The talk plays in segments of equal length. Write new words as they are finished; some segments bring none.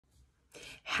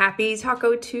Happy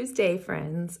Taco Tuesday,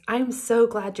 friends. I'm so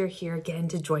glad you're here again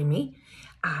to join me.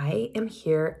 I am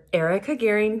here, Erica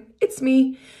Gehring. It's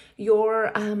me,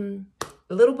 your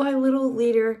little by little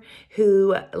leader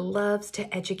who loves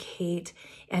to educate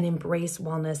and embrace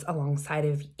wellness alongside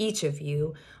of each of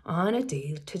you on a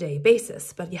day-to-day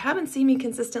basis. But you haven't seen me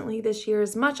consistently this year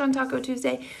as much on Taco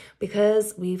Tuesday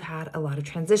because we've had a lot of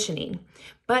transitioning.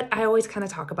 But I always kind of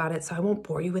talk about it, so I won't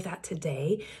bore you with that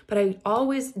today. But I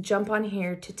always jump on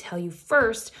here to tell you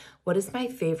first, what is my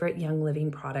favorite Young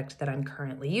Living product that I'm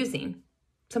currently using?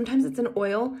 Sometimes it's an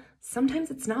oil,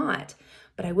 sometimes it's not.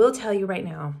 But I will tell you right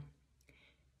now,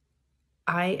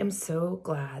 I am so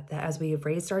glad that as we have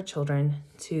raised our children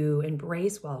to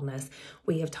embrace wellness,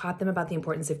 we have taught them about the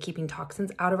importance of keeping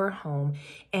toxins out of our home.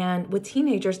 And with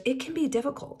teenagers, it can be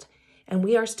difficult and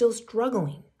we are still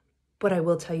struggling. But I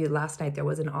will tell you, last night there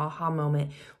was an aha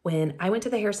moment when I went to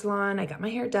the hair salon, I got my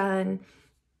hair done,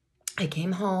 I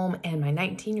came home and my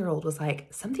 19-year-old was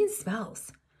like, something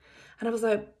smells. And I was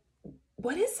like,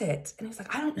 what is it? And he was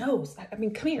like, I don't know. I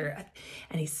mean, come here.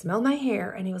 And he smelled my hair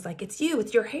and he was like, it's you,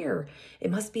 it's your hair. It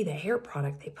must be the hair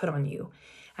product they put on you.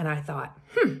 And I thought,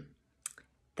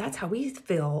 that's how we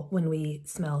feel when we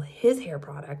smell his hair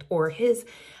product or his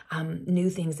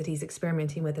new things that he's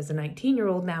experimenting with as a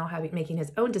 19-year-old now, making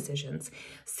his own decisions.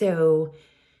 So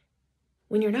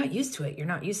when you're not used to it, you're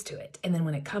not used to it. And then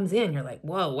when it comes in, you're like,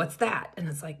 whoa, what's that? And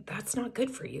it's like, that's not good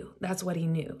for you. That's what he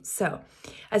knew. So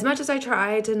as much as I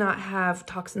try to not have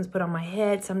toxins put on my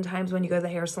head, sometimes when you go to the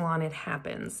hair salon, it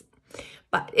happens.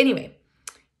 But anyway,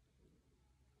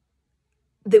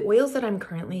 the oils that I'm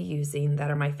currently using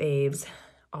that are my faves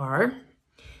are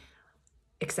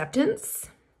Acceptance,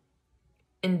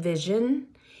 Envision,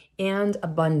 and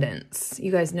Abundance.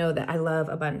 You guys know that I love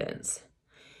Abundance.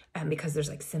 Because there's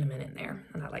like cinnamon in there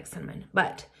and I like cinnamon,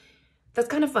 but that's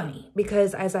kind of funny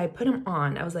because as I put them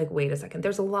on, I was like, wait a second,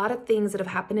 there's a lot of things that have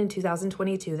happened in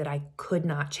 2022 that I could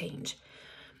not change.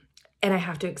 And I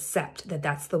have to accept that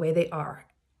that's the way they are.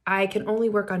 I can only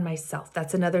work on myself.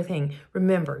 That's another thing.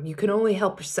 Remember, you can only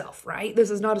help yourself, right? This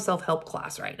is not a self-help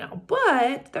class right now,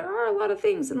 but there are a lot of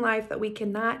things in life that we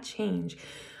cannot change.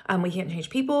 We can't change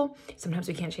people. Sometimes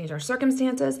we can't change our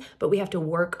circumstances, but we have to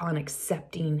work on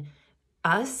accepting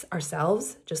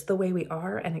ourselves, just the way we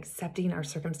are, and accepting our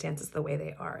circumstances the way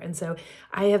they are. And so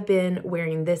I have been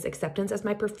wearing this Acceptance as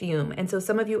my perfume. And so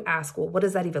some of you ask, well, what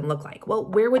does that even look like? Well,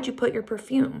 where would you put your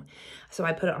perfume? So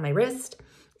I put it on my wrist,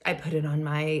 I put it on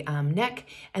my neck,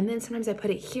 and then sometimes I put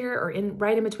it here or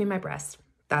right in between my breasts.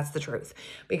 That's the truth,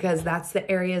 because that's the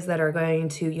areas that are going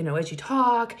to, you know, as you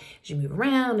talk, as you move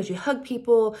around, as you hug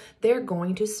people, they're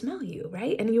going to smell you,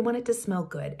 right? And you want it to smell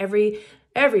good.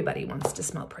 Everybody wants to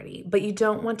smell pretty, but you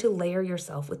don't want to layer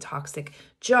yourself with toxic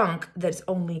junk that's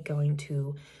only going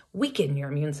to weaken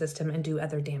your immune system and do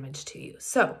other damage to you.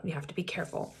 So you have to be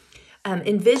careful.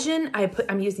 Envision,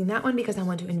 I'm using that one because I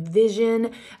want to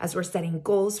envision as we're setting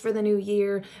goals for the new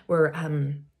year. We're,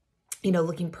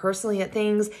 looking personally at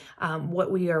things,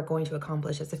 what we are going to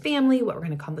accomplish as a family, what we're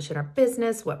going to accomplish in our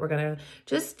business, what we're going to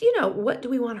just, what do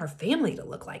we want our family to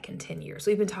look like in 10 years?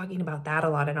 We've been talking about that a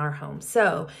lot in our home.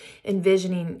 So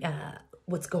envisioning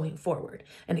what's going forward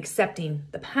and accepting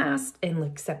the past and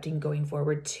accepting going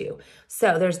forward too.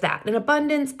 So there's that. And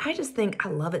abundance, I just think I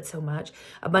love it so much.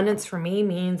 Abundance for me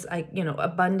means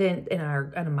abundant in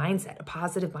a mindset, a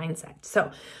positive mindset.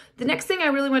 So the next thing I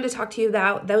really wanted to talk to you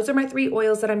about, those are my 3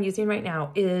 oils that I'm using right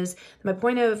now. My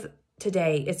point of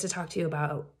today is to talk to you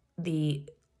about the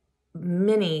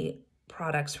many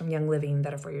products from Young Living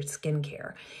that are for your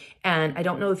skincare. And I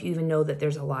don't know if you even know that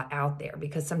there's a lot out there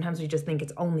because sometimes we just think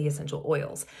it's only essential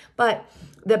oils. But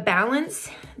the balance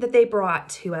that they brought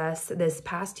to us this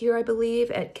past year, I believe,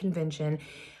 at convention,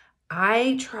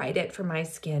 I tried it for my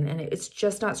skin and it's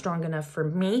just not strong enough for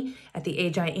me at the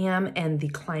age I am and the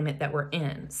climate that we're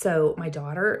in. So my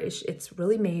daughter, it's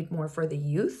really made more for the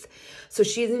youth. So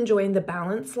she's enjoying the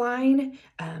Balance line.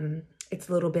 It's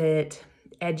a little bit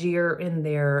edgier in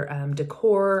their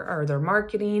decor or their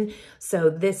marketing. So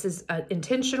this is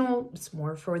intentional. It's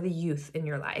more for the youth in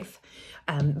your life.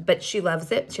 But she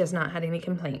loves it. She has not had any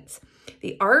complaints.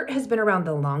 The art has been around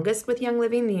the longest with Young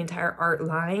Living, the entire art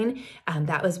line.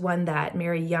 That was one that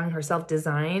Mary Young herself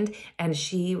designed and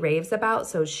she raves about.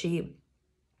 So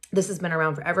this has been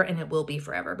around forever and it will be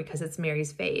forever because it's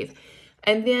Mary's fave.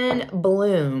 And then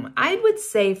Bloom. I would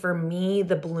say for me,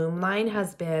 the Bloom line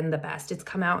has been the best. It's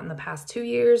come out in the past 2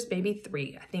 years, maybe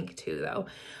 3, I think 2 though.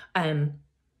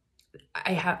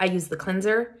 I use the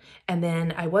cleanser and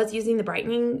then I was using the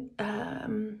brightening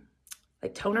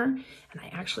like toner and I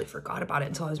actually forgot about it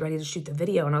until I was ready to shoot the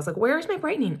video and I was like, where's my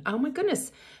brightening? Oh my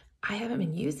goodness. I haven't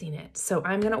been using it. So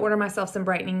I'm going to order myself some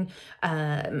brightening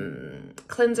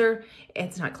cleanser.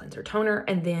 It's not cleanser, toner.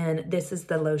 And then this is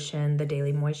the lotion, the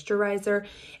Daily Moisturizer.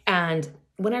 And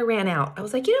when I ran out, I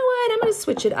was like, you know what? I'm going to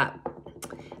switch it up.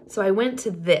 So I went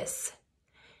to this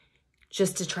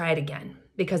just to try it again.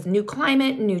 Because new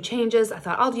climate, new changes, I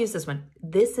thought I'll use this one.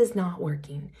 This is not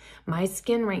working. My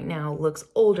skin right now looks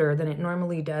older than it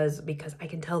normally does because I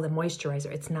can tell the moisturizer,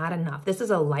 it's not enough. This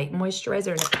is a light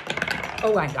moisturizer.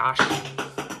 Oh my gosh,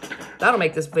 that'll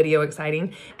make this video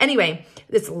exciting. Anyway,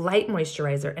 this light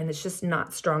moisturizer and it's just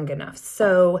not strong enough.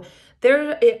 So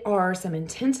there are some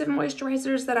intensive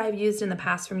moisturizers that I've used in the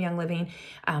past from Young Living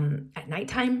at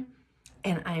nighttime,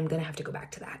 and I'm gonna have to go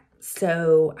back to that.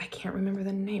 So I can't remember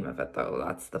the name of it though.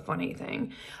 That's the funny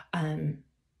thing.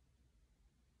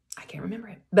 I can't remember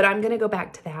it, but I'm going to go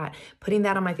back to that, putting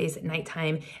that on my face at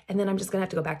nighttime. And then I'm just going to have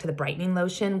to go back to the brightening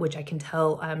lotion, which I can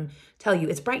tell you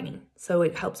it's brightening. So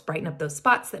it helps brighten up those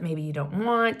spots that maybe you don't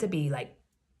want to be like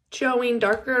showing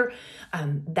darker.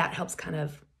 That helps kind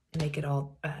of make it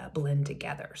all blend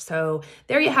together. So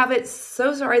there you have it.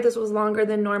 So sorry this was longer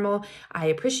than normal. I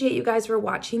appreciate you guys for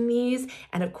watching these.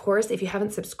 And of course, if you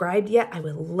haven't subscribed yet, I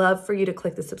would love for you to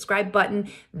click the subscribe button.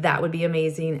 That would be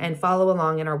amazing. And follow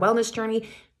along in our wellness journey.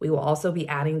 We will also be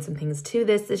adding some things to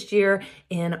this year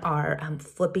in our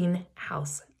flipping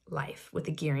house life with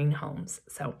the Gearing homes.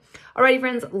 So, alrighty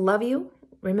friends, love you.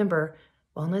 Remember,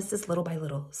 wellness is little by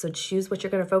little. So choose what you're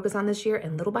going to focus on this year,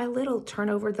 and little by little, turn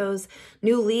over those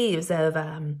new leaves of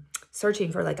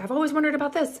searching for, like, I've always wondered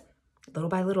about this. Little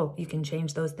by little, you can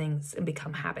change those things and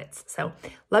become habits. So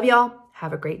love y'all.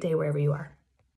 Have a great day wherever you are.